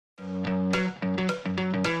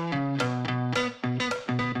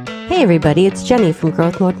Hey everybody, it's Jenny from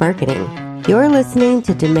Growth Mode Marketing. You're listening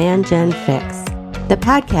to Demand Gen Fix, the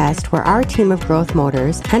podcast where our team of growth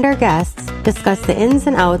moders and our guests discuss the ins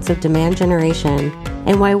and outs of demand generation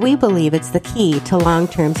and why we believe it's the key to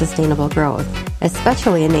long-term sustainable growth,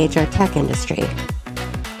 especially in the HR tech industry.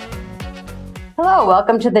 Hello,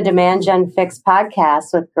 welcome to the Demand Gen Fix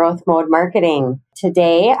podcast with Growth Mode Marketing.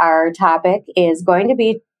 Today, our topic is going to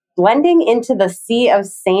be blending into the sea of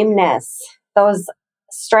sameness. Those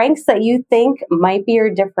strengths that you think might be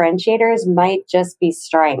your differentiators might just be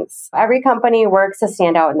strengths. Every company works to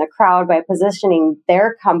stand out in the crowd by positioning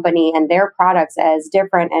their company and their products as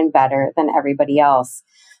different and better than everybody else.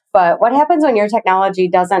 But what happens when your technology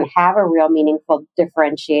doesn't have a real meaningful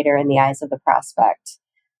differentiator in the eyes of the prospect?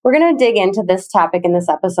 We're going to dig into this topic in this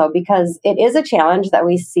episode because it is a challenge that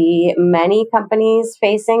we see many companies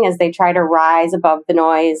facing as they try to rise above the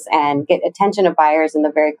noise and get attention of buyers in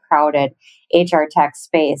the very crowded HR tech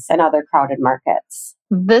space and other crowded markets.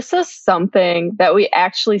 This is something that we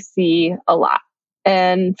actually see a lot.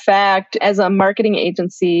 In fact, as a marketing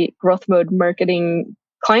agency, Growth Mode Marketing,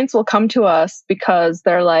 clients will come to us because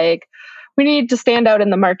they're like, we need to stand out in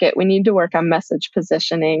the market. We need to work on message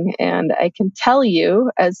positioning. And I can tell you,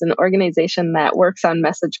 as an organization that works on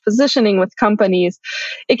message positioning with companies,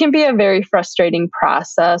 it can be a very frustrating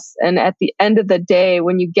process. And at the end of the day,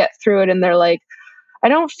 when you get through it and they're like, I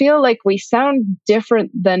don't feel like we sound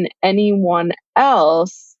different than anyone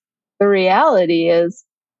else, the reality is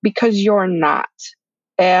because you're not.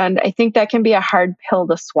 And I think that can be a hard pill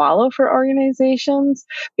to swallow for organizations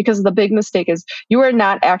because the big mistake is you are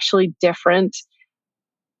not actually different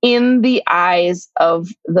in the eyes of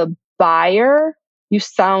the buyer. You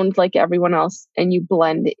sound like everyone else and you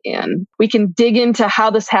blend in. We can dig into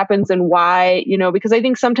how this happens and why, because I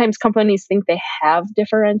think sometimes companies think they have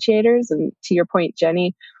differentiators. And to your point,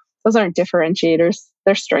 Jenny, those aren't differentiators,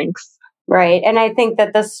 they're strengths. Right. And I think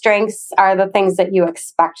that the strengths are the things that you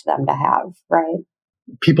expect them to have, right?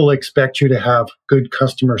 People expect you to have good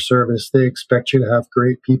customer service. They expect you to have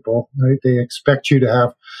great people, right? They expect you to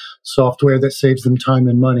have software that saves them time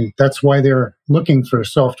and money. That's why they're looking for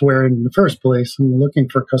software in the first place, and they're looking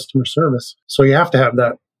for customer service. So you have to have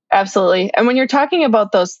that. Absolutely. And when you're talking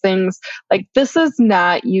about those things, like this is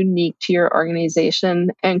not unique to your organization.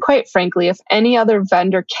 And quite frankly, if any other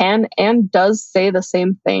vendor can and does say the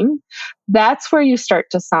same thing, that's where you start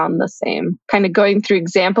to sound the same. Kind of going through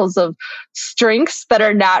examples of strengths that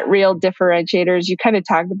are not real differentiators. You kind of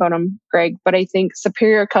talked about them, Greg, but I think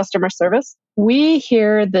superior customer service, we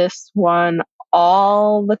hear this one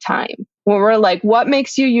all the time. When we're like, what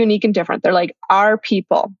makes you unique and different? They're like, our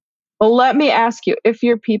people. Well, let me ask you, if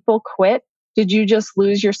your people quit, did you just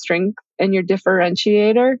lose your strength and your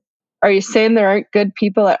differentiator? Are you saying there aren't good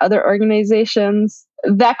people at other organizations?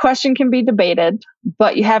 That question can be debated,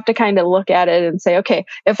 but you have to kind of look at it and say, okay,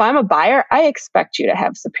 if I'm a buyer, I expect you to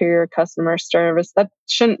have superior customer service. That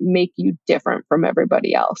shouldn't make you different from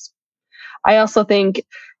everybody else. I also think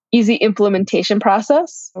easy implementation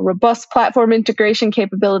process, robust platform integration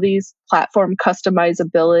capabilities, platform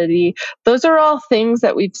customizability. Those are all things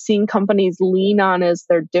that we've seen companies lean on as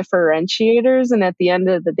their differentiators. And at the end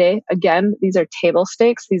of the day, again, these are table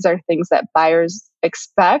stakes. These are things that buyers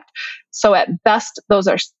expect. So at best, those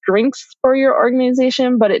are strengths for your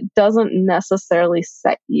organization, but it doesn't necessarily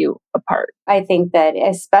set you apart. I think that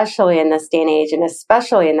especially in this day and age, and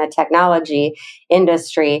especially in the technology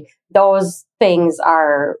industry, those things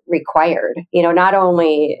are required, not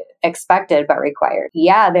only expected, but required.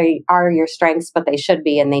 Yeah, they are your strengths, but they should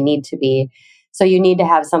be and they need to be. So you need to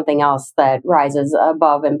have something else that rises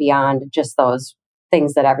above and beyond just those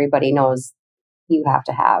things that everybody knows you have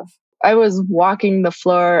to have. I was walking the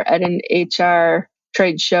floor at an HR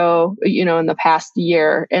trade show, in the past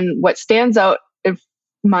year. And what stands out in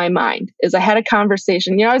my mind is I had a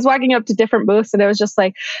conversation. I was walking up to different booths and I was just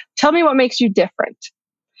like, tell me what makes you different.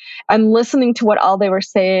 I'm listening to what all they were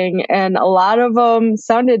saying, and a lot of them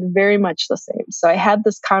sounded very much the same. So I had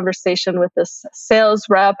this conversation with this sales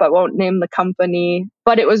rep. I won't name the company,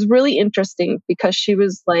 but it was really interesting because she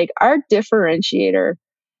was like, our differentiator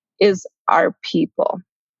is our people.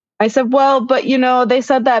 I said, well, but they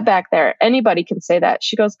said that back there. Anybody can say that.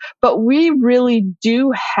 She goes, but we really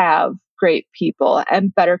do have great people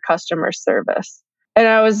and better customer service. And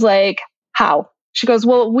I was like, how? She goes,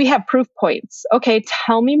 well, we have proof points. Okay,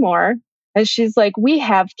 tell me more. And she's like, we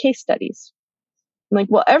have case studies. I'm like,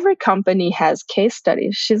 well, every company has case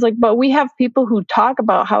studies. She's like, but we have people who talk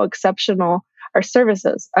about how exceptional our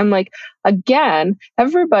services. I'm like, again,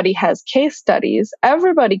 everybody has case studies.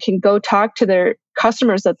 Everybody can go talk to their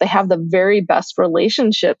customers that they have the very best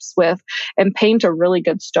relationships with and paint a really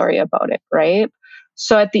good story about it, right?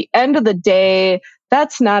 So at the end of the day,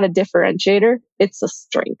 that's not a differentiator, it's a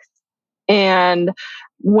strength. And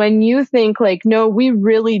when you think like, no, we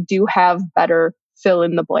really do have better fill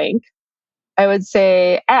in the blank, I would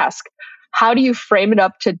say ask, how do you frame it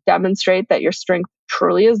up to demonstrate that your strength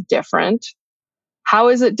truly is different? How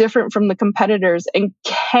is it different from the competitors? And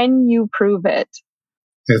can you prove it?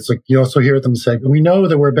 It's like you also hear them say, we know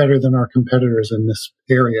that we're better than our competitors in this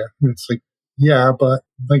area. And it's like, yeah, but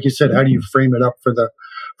like you said, how do you frame it up for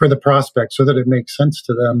the prospect so that it makes sense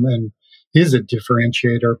to them and is a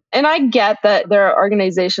differentiator? And I get that there are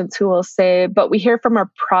organizations who will say, but we hear from our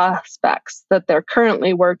prospects that they're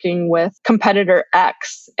currently working with competitor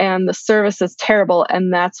X and the service is terrible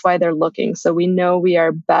and that's why they're looking. So we know we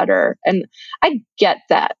are better. And I get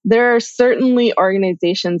that. There are certainly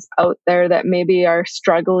organizations out there that maybe are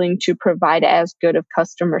struggling to provide as good of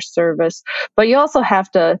customer service, but you also have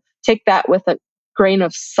to take that with a grain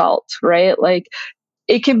of salt, right? Like,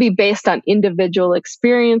 it can be based on individual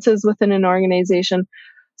experiences within an organization.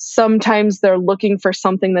 Sometimes they're looking for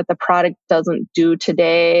something that the product doesn't do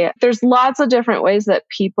today. There's lots of different ways that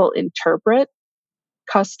people interpret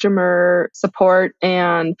customer support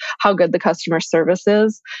and how good the customer service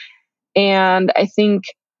is. And I think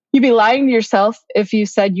you'd be lying to yourself if you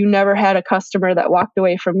said you never had a customer that walked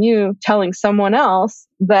away from you telling someone else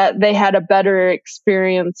that they had a better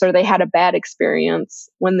experience or they had a bad experience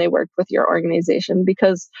when they worked with your organization,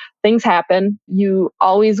 because things happen. You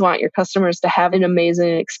always want your customers to have an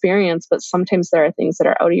amazing experience, but sometimes there are things that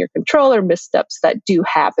are out of your control or missteps that do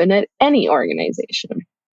happen at any organization.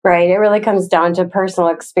 Right. It really comes down to personal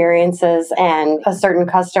experiences, and a certain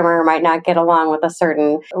customer might not get along with a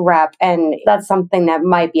certain rep, and that's something that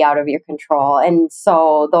might be out of your control. And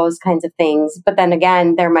so those kinds of things. But then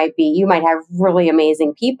again, you might have really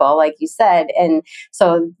amazing people, like you said. And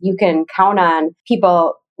so you can count on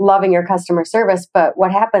people loving your customer service. But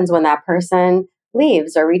what happens when that person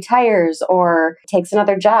leaves or retires or takes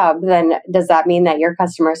another job? Then does that mean that your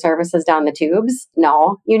customer service is down the tubes?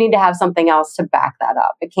 No, you need to have something else to back that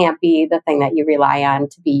up. It can't be the thing that you rely on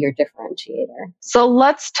to be your differentiator. So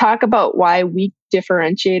let's talk about why weak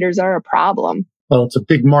differentiators are a problem. Well, it's a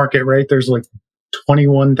big market, right? There's like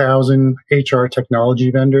 21,000 HR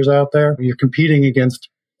technology vendors out there. You're competing against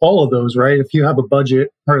all of those, right? If you have a budget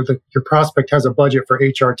or your prospect has a budget for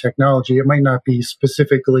HR technology, it might not be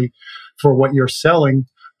specifically for what you're selling,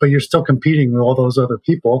 but you're still competing with all those other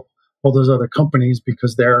people, all those other companies,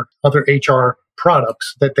 because there are other HR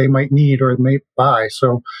products that they might need or may buy.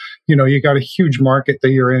 So, you got a huge market that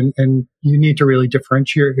you're in, and you need to really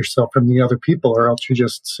differentiate yourself from the other people, or else you're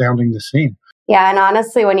just sounding the same. Yeah. And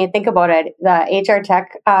honestly, when you think about it, the HR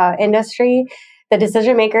tech industry, the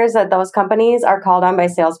decision makers at those companies are called on by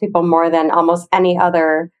salespeople more than almost any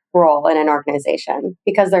other role in an organization,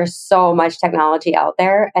 because there's so much technology out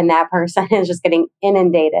there, and that person is just getting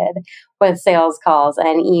inundated with sales calls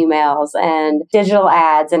and emails and digital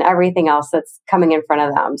ads and everything else that's coming in front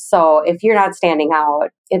of them. So if you're not standing out,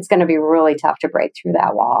 it's going to be really tough to break through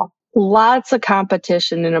that wall. Lots of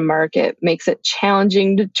competition in a market makes it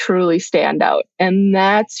challenging to truly stand out. And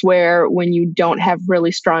that's where, when you don't have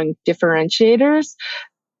really strong differentiators,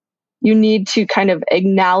 you need to kind of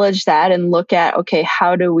acknowledge that and look at, okay,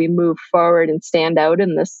 how do we move forward and stand out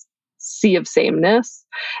in this sea of sameness?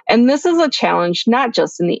 And this is a challenge, not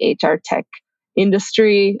just in the HR tech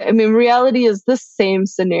industry. I mean, reality is this same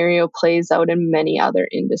scenario plays out in many other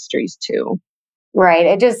industries too. Right.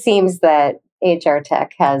 It just seems that HR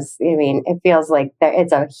tech it feels like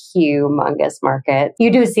it's a humongous market.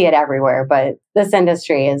 You do see it everywhere, but this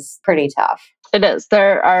industry is pretty tough. It is.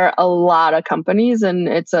 There are a lot of companies, and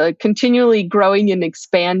it's a continually growing and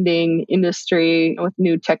expanding industry with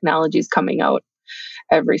new technologies coming out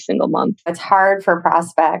every single month. It's hard for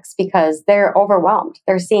prospects because they're overwhelmed.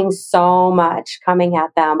 They're seeing so much coming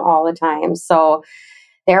at them all the time. So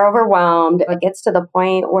they're overwhelmed. It gets to the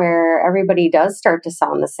point where everybody does start to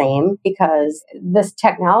sound the same, because this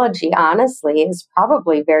technology, honestly, is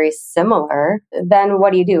probably very similar. Then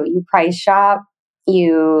what do? You price shop.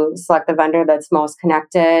 You select the vendor that's most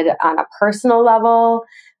connected on a personal level,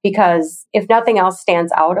 because if nothing else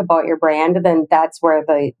stands out about your brand, then that's where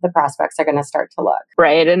the prospects are going to start to look.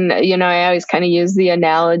 Right. And, I always kind of use the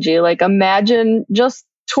analogy, like, imagine just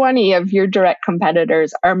 20 of your direct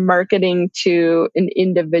competitors are marketing to an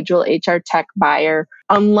individual HR tech buyer.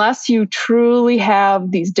 Unless you truly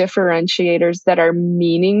have these differentiators that are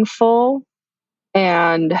meaningful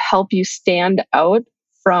and help you stand out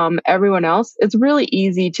from everyone else, it's really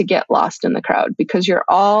easy to get lost in the crowd, because you're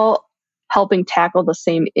all helping tackle the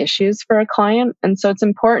same issues for a client. And so it's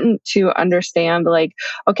important to understand, like,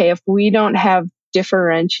 okay, if we don't have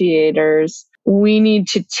differentiators we need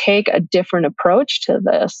to take a different approach to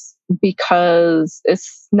this because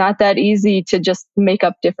it's not that easy to just make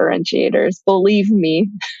up differentiators. Believe me,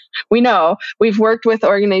 we know. We've worked with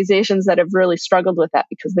organizations that have really struggled with that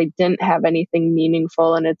because they didn't have anything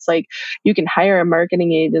meaningful. And it's like you can hire a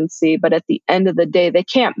marketing agency, but at the end of the day, they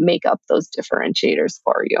can't make up those differentiators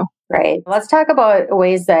for you. Right. Let's talk about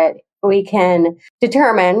ways that we can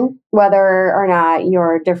determine whether or not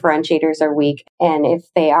your differentiators are weak and if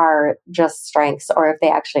they are just strengths or if they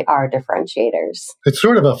actually are differentiators. It's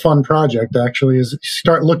sort of a fun project, actually, is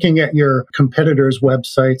start looking at your competitors'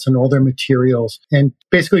 websites and all their materials and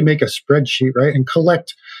basically make a spreadsheet, right? And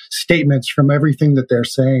collect statements from everything that they're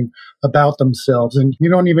saying about themselves. And you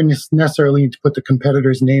don't even necessarily need to put the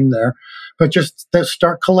competitor's name there, but just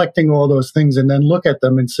start collecting all those things and then look at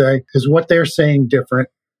them and say, is what they're saying different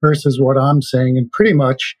versus what I'm saying? And pretty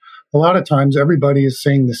much a lot of times everybody is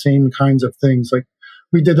saying the same kinds of things. Like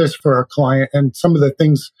we did this for our client, and some of the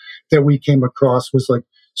things that we came across was like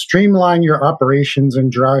streamline your operations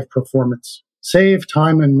and drive performance, save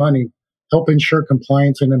time and money, help ensure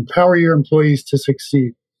compliance and empower your employees to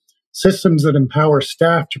succeed, systems that empower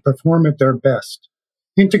staff to perform at their best,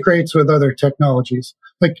 integrates with other technologies.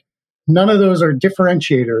 Like none of those are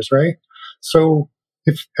differentiators, right? So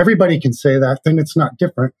if everybody can say that, then it's not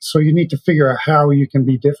different. So you need to figure out how you can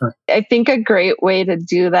be different. I think a great way to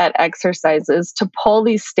do that exercise is to pull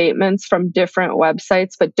these statements from different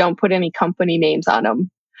websites, but don't put any company names on them.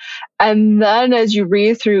 And then as you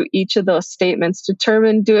read through each of those statements,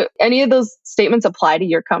 determine, do any of those statements apply to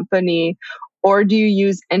your company? Or do you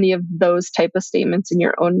use any of those type of statements in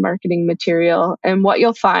your own marketing material? And what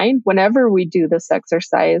you'll find whenever we do this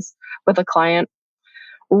exercise with a client,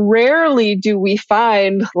 rarely do we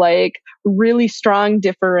find like really strong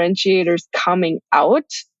differentiators coming out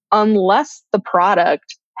unless the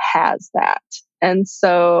product has that. And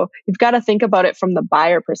so you've got to think about it from the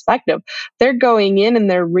buyer perspective. They're going in and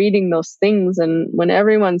they're reading those things. And when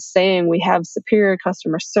everyone's saying we have superior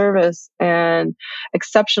customer service and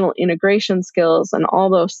exceptional integration skills and all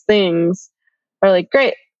those things, are like,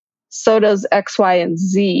 great. So does X, Y, and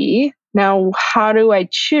Z. Now, how do I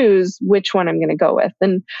choose which one I'm going to go with?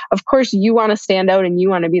 And of course, you want to stand out and you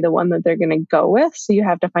want to be the one that they're going to go with. So you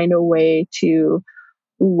have to find a way to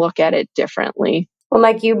look at it differently. Well,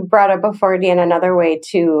 like you brought up before, Dan, another way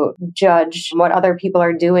to judge what other people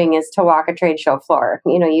are doing is to walk a trade show floor.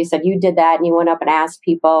 You know, you said you did that and you went up and asked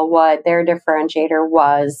people what their differentiator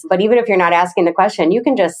was. But even if you're not asking the question, you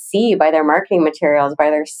can just see by their marketing materials, by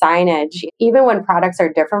their signage. Even when products are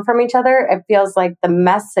different from each other, it feels like the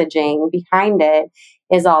messaging behind it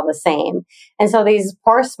is all the same. And so these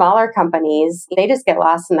poor smaller companies, they just get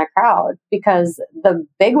lost in the crowd because the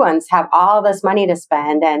big ones have all this money to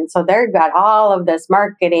spend. And so they've got all of this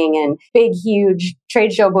marketing and big, huge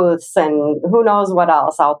trade show booths and who knows what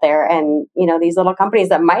else out there. And, you know, these little companies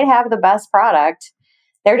that might have the best product,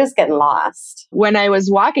 they're just getting lost. When I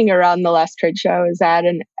was walking around the last trade show I was at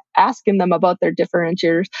and asking them about their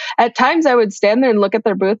differentiators, at times I would stand there and look at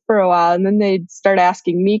their booth for a while and then they'd start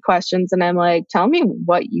asking me questions. And I'm like, tell me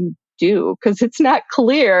what you do, because it's not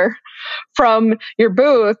clear from your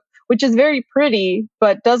booth, which is very pretty,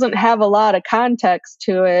 but doesn't have a lot of context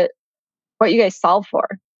to it, what you guys solve for.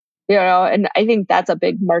 You know, and I think that's a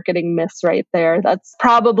big marketing miss right there. That's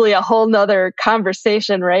probably a whole nother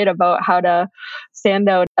conversation, right? About how to stand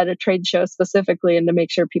out at a trade show specifically and to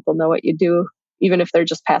make sure people know what you do, even if they're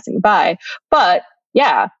just passing by. But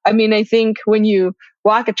yeah, I mean, I think when you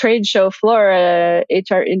walk a trade show floor at a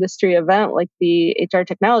HR industry event like the HR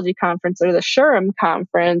Technology Conference or the SHRM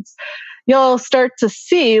Conference, you'll start to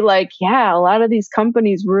see like, yeah, a lot of these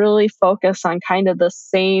companies really focus on kind of the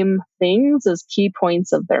same things as key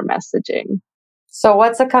points of their messaging. So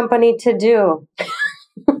what's a company to do?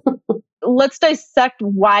 Let's dissect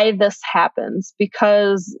why this happens,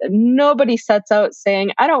 because nobody sets out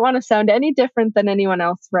saying, I don't want to sound any different than anyone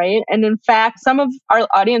else, right? And in fact, some of our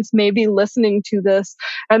audience may be listening to this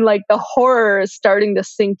and like the horror is starting to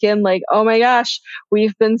sink in, like, oh my gosh,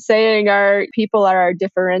 we've been saying our people are our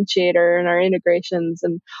differentiator and our integrations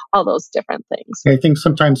and all those different things. I think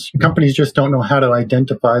sometimes companies just don't know how to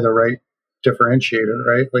identify the right differentiator,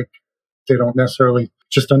 right? Like they don't necessarily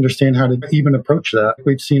just understand how to even approach that.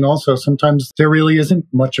 We've seen also sometimes there really isn't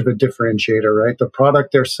much of a differentiator, right? The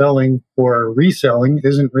product they're selling or reselling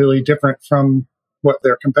isn't really different from what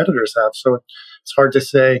their competitors have. So it's hard to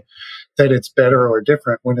say that it's better or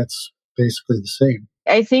different when it's basically the same.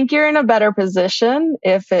 I think you're in a better position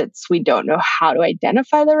if we don't know how to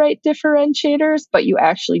identify the right differentiators, but you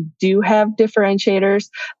actually do have differentiators,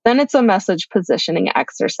 then it's a message positioning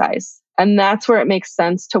exercise. And that's where it makes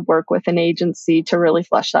sense to work with an agency to really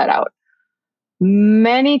flesh that out.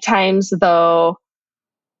 Many times, though,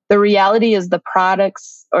 the reality is the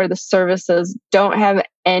products or the services don't have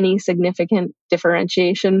any significant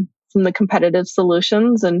differentiation from the competitive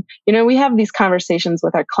solutions. And, we have these conversations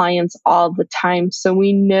with our clients all the time. So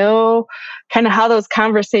we know kind of how those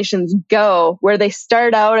conversations go, where they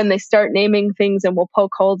start out and they start naming things and we'll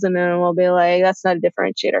poke holes in it and we'll be like, that's not a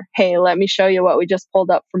differentiator. Hey, let me show you what we just pulled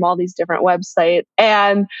up from all these different websites.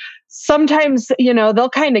 And sometimes, they'll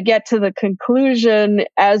kind of get to the conclusion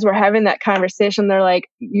as we're having that conversation. They're like,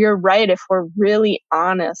 you're right. If we're really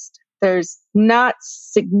honest, there's not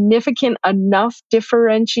significant enough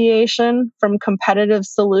differentiation from competitive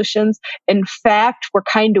solutions. In fact, we're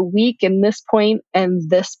kind of weak in this point and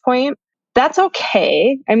this point. That's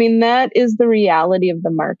okay. I mean, that is the reality of the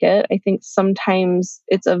market. I think sometimes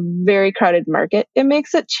it's a very crowded market. It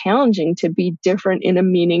makes it challenging to be different in a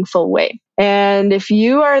meaningful way. And if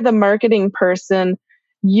you are the marketing person,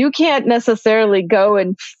 you can't necessarily go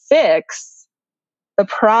and fix the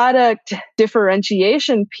product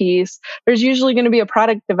differentiation piece. There's usually going to be a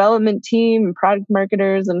product development team and product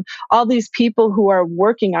marketers and all these people who are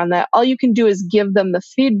working on that. All you can do is give them the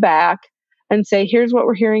feedback and say, here's what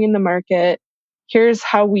we're hearing in the market. Here's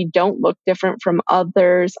how we don't look different from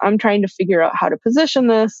others. I'm trying to figure out how to position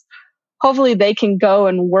this. Hopefully they can go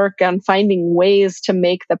and work on finding ways to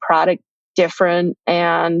make the product different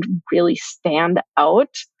and really stand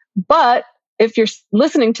out. But if you're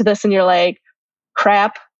listening to this and you're like,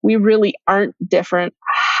 crap, we really aren't different,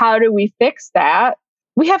 how do we fix that?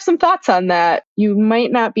 We have some thoughts on that. You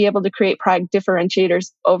might not be able to create product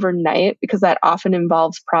differentiators overnight because that often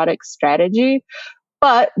involves product strategy.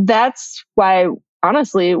 But that's why,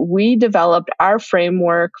 honestly, we developed our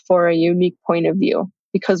framework for a unique point of view,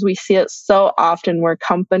 because we see it so often where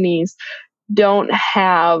companies don't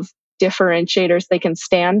have differentiators they can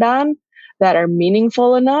stand on that are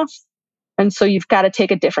meaningful enough. And so you've got to take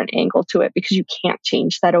a different angle to it because you can't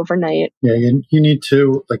change that overnight. Yeah, you need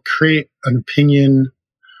to create an opinion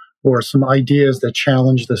or some ideas that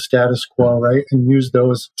challenge the status quo, right? And use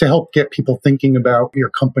those to help get people thinking about your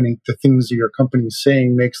company. The things that your company's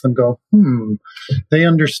saying makes them go, they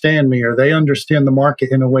understand me, or they understand the market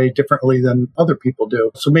in a way differently than other people do.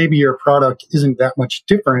 So maybe your product isn't that much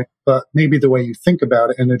different, but maybe the way you think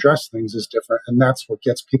about it and address things is different. And that's what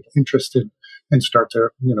gets people interested and start to,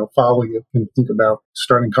 follow you and think about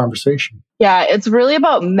starting conversation. Yeah, it's really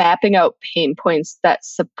about mapping out pain points that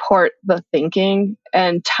support the thinking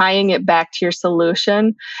and tying it back to your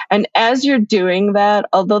solution. And as you're doing that,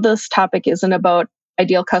 although this topic isn't about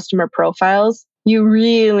ideal customer profiles, you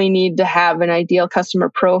really need to have an ideal customer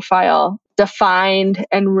profile defined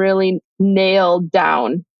and really nailed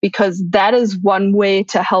down, because that is one way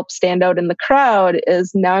to help stand out in the crowd.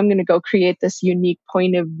 Is now I'm going to go create this unique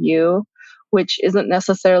point of view, which isn't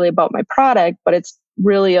necessarily about my product, but it's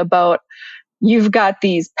really about you've got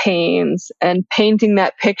these pains, and painting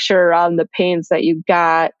that picture around the pains that you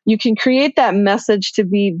got. You can create that message to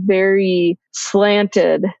be very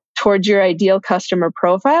slanted towards your ideal customer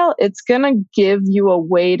profile. It's going to give you a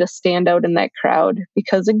way to stand out in that crowd.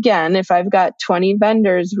 Because again, if I've got 20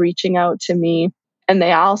 vendors reaching out to me and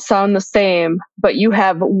they all sound the same, but you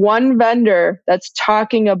have one vendor that's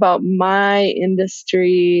talking about my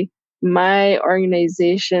industry, my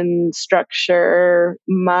organization structure,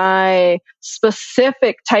 my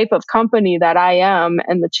specific type of company that I am,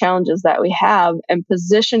 and the challenges that we have, and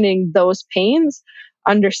positioning those pains,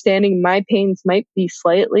 understanding my pains might be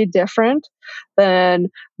slightly different than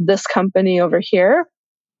this company over here.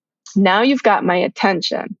 Now you've got my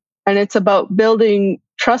attention. And it's about building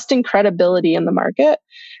trust and credibility in the market.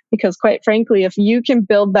 Because quite frankly, if you can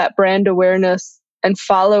build that brand awareness and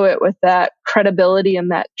follow it with that credibility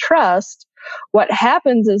and that trust, what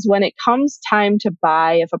happens is when it comes time to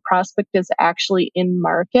buy, if a prospect is actually in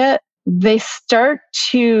market, they start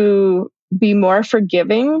to be more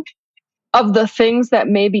forgiving of the things that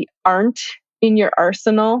maybe aren't in your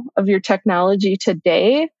arsenal of your technology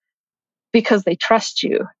today, because they trust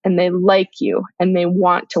you and they like you and they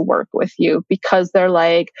want to work with you, because they're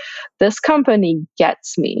like, this company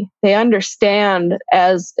gets me. They understand,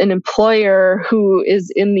 as an employer who is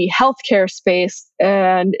in the healthcare space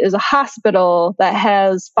and is a hospital that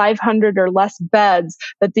has 500 or less beds,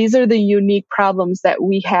 that these are the unique problems that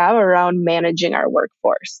we have around managing our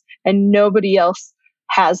workforce. And nobody else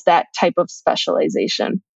has that type of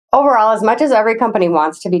specialization. Overall, as much as every company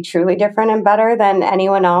wants to be truly different and better than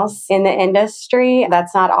anyone else in the industry,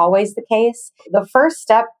 that's not always the case. The first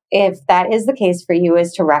step, if that is the case for you,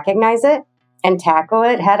 is to recognize it and tackle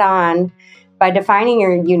it head on by defining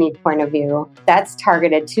your unique point of view that's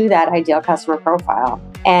targeted to that ideal customer profile.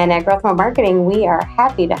 And at Growth Mode Marketing, we are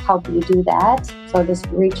happy to help you do that. So just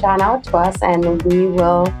reach on out to us and we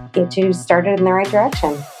will get you started in the right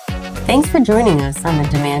direction. Thanks for joining us on the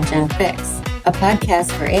Demand Gen Fix, a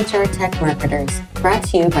podcast for HR tech marketers, brought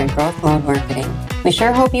to you by Growth Mode Marketing. We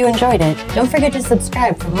sure hope you enjoyed it. Don't forget to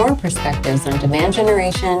subscribe for more perspectives on demand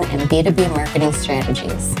generation and B2B marketing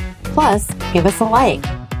strategies. Plus, give us a like.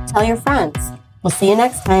 Tell your friends. We'll see you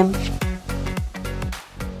next time.